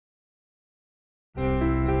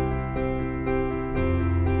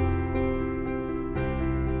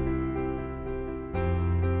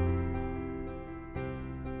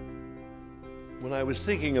I was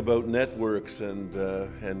thinking about networks and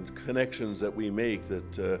connections that we make,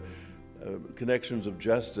 connections of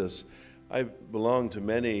justice. I belonged to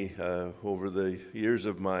many over the years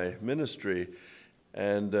of my ministry,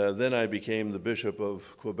 and then I became the Bishop of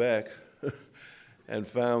Quebec and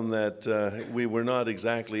found that we were not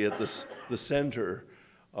exactly at the center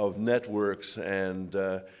of networks and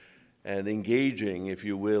engaging, if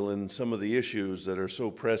you will, in some of the issues that are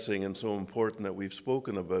so pressing and so important that we've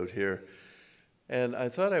spoken about here. And I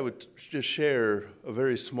thought I would just share a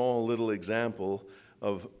very small little example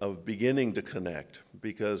of beginning to connect,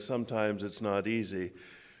 because sometimes it's not easy.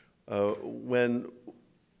 When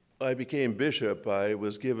I became bishop, I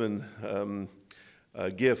was given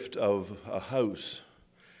a gift of a house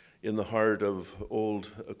in the heart of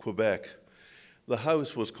old Quebec. The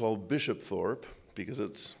house was called Bishopthorpe because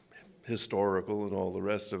it's historical and all the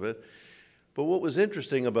rest of it. But what was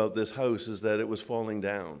interesting about this house is that it was falling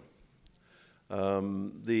down.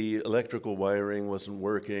 The electrical wiring wasn't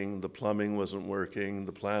working, the plumbing wasn't working,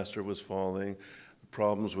 the plaster was falling,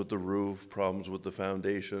 problems with the roof, problems with the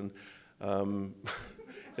foundation.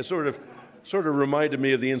 It sort of reminded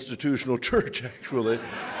me of the institutional church, actually.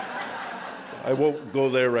 I won't go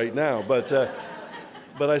there right now, but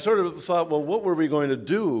I sort of thought, well, what were we going to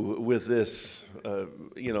do with this?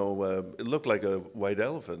 It looked like a white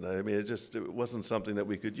elephant. I mean, it wasn't something that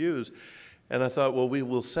we could use. And I thought, well, we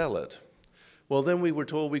will sell it. Well, then we were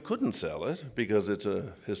told we couldn't sell it because it's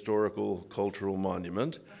a historical, cultural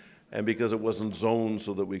monument and because it wasn't zoned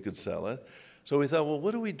so that we could sell it. So we thought, well,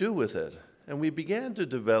 what do we do with it? And we began to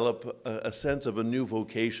develop a sense of a new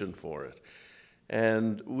vocation for it.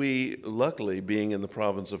 And we, luckily, being in the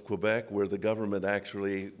province of Quebec, where the government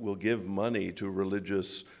actually will give money to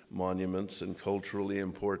religious monuments and culturally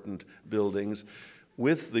important buildings,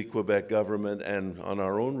 with the Quebec government and on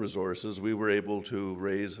our own resources, we were able to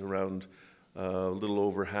raise around a little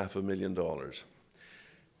over $500,000.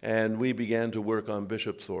 And we began to work on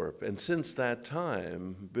Bishopthorpe. And since that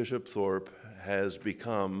time, Bishopthorpe has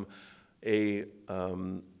become an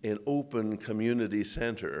open community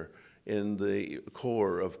center in the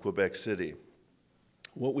core of Quebec City.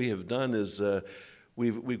 What we have done is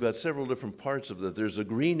we've got several different parts of that. There's a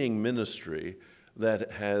greening ministry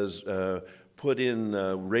that has put in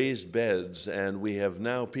raised beds, and we have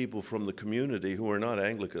now people from the community who are not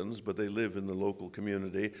Anglicans, but they live in the local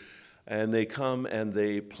community, and they come and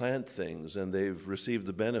they plant things, and they've received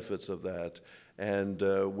the benefits of that. And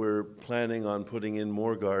we're planning on putting in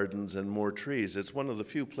more gardens and more trees. It's one of the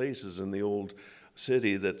few places in the old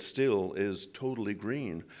city that still is totally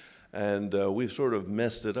green. And we've sort of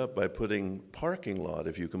messed it up by putting parking lot,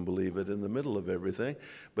 if you can believe it, in the middle of everything.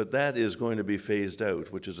 But that is going to be phased out,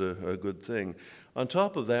 which is a good thing. On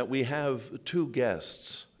top of that, we have two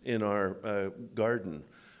guests in our garden.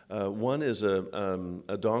 One is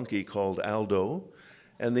a donkey called Aldo,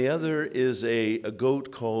 and the other is a goat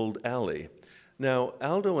called Ali. Now,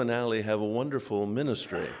 Aldo and Ali have a wonderful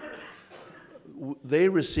ministry. They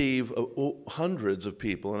receive hundreds of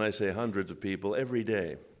people, and I say hundreds of people, every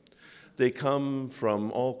day. They come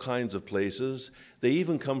from all kinds of places. They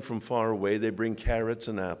even come from far away. They bring carrots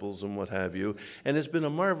and apples and what have you. And it's been a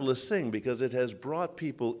marvelous thing because it has brought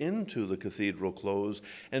people into the cathedral close,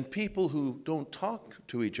 and people who don't talk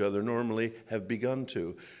to each other normally have begun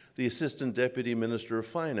to. The Assistant Deputy Minister of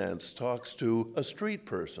Finance talks to a street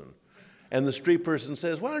person. And the street person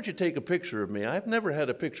says, why don't you take a picture of me? I've never had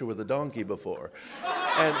a picture with a donkey before.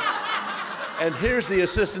 And here's the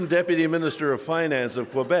Assistant Deputy Minister of Finance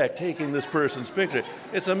of Quebec taking this person's picture.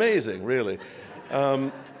 It's amazing, really.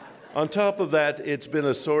 On top of that, it's been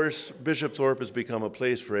a source. Bishopthorpe has become a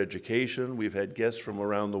place for education. We've had guests from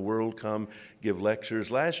around the world come give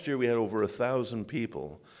lectures. Last year, we had over 1,000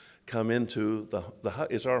 people come into the house.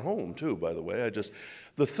 It's our home, too, by the way.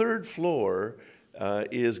 The third floor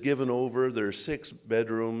is given over. There are 6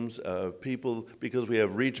 bedrooms. People, because we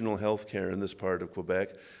have regional health care in this part of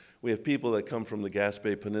Quebec, we have people that come from the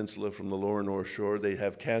Gaspé Peninsula, from the lower North Shore. They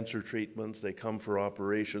have cancer treatments. They come for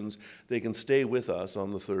operations. They can stay with us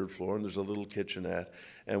on the 3rd floor, and there's a little kitchenette,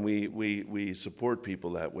 and we support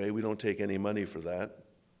people that way. We don't take any money for that,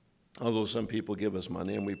 although some people give us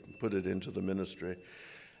money, and we put it into the ministry.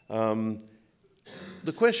 The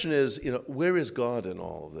question is, where is God in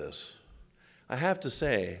all of this? I have to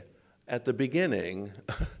say, at the beginning,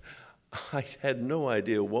 I had no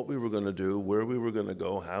idea what we were going to do, where we were going to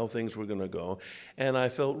go, how things were going to go, and I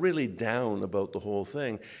felt really down about the whole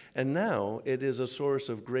thing. And now it is a source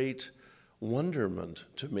of great wonderment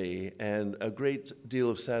to me and a great deal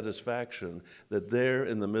of satisfaction that there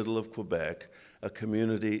in the middle of Quebec, a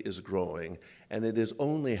community is growing, and it is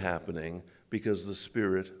only happening because the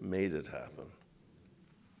Spirit made it happen.